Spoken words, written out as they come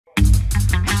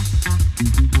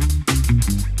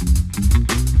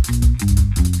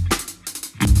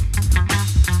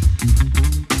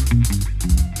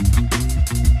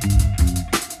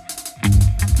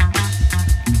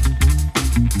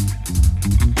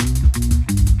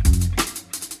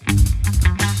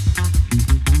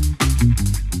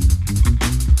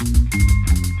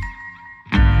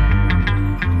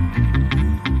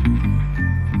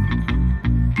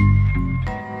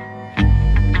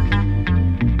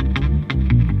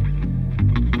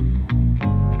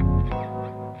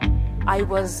I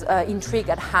was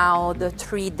intrigued at how the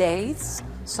 3 days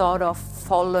sort of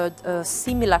followed a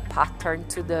similar pattern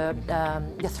to the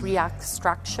 3-act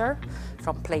structure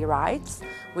from playwrights,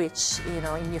 which, you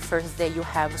know, in your first day you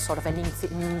have sort of an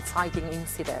inciting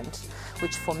incident,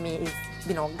 which for me is,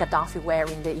 you know, Gaddafi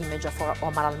wearing the image of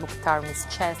Omar al-Mukhtar on his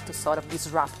chest to sort of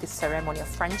disrupt this ceremony of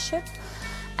friendship.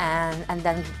 And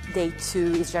then day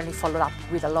 2 is generally followed up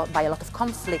with by a lot of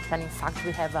conflict, and in fact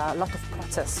we have a lot of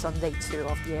protests on day 2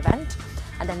 of the event.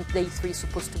 And then day 3 is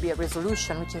supposed to be a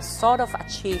resolution, which is sort of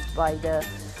achieved by the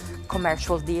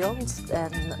commercial deals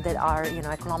and that are, you know,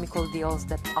 economical deals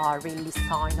that are really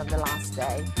signed on the last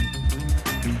day.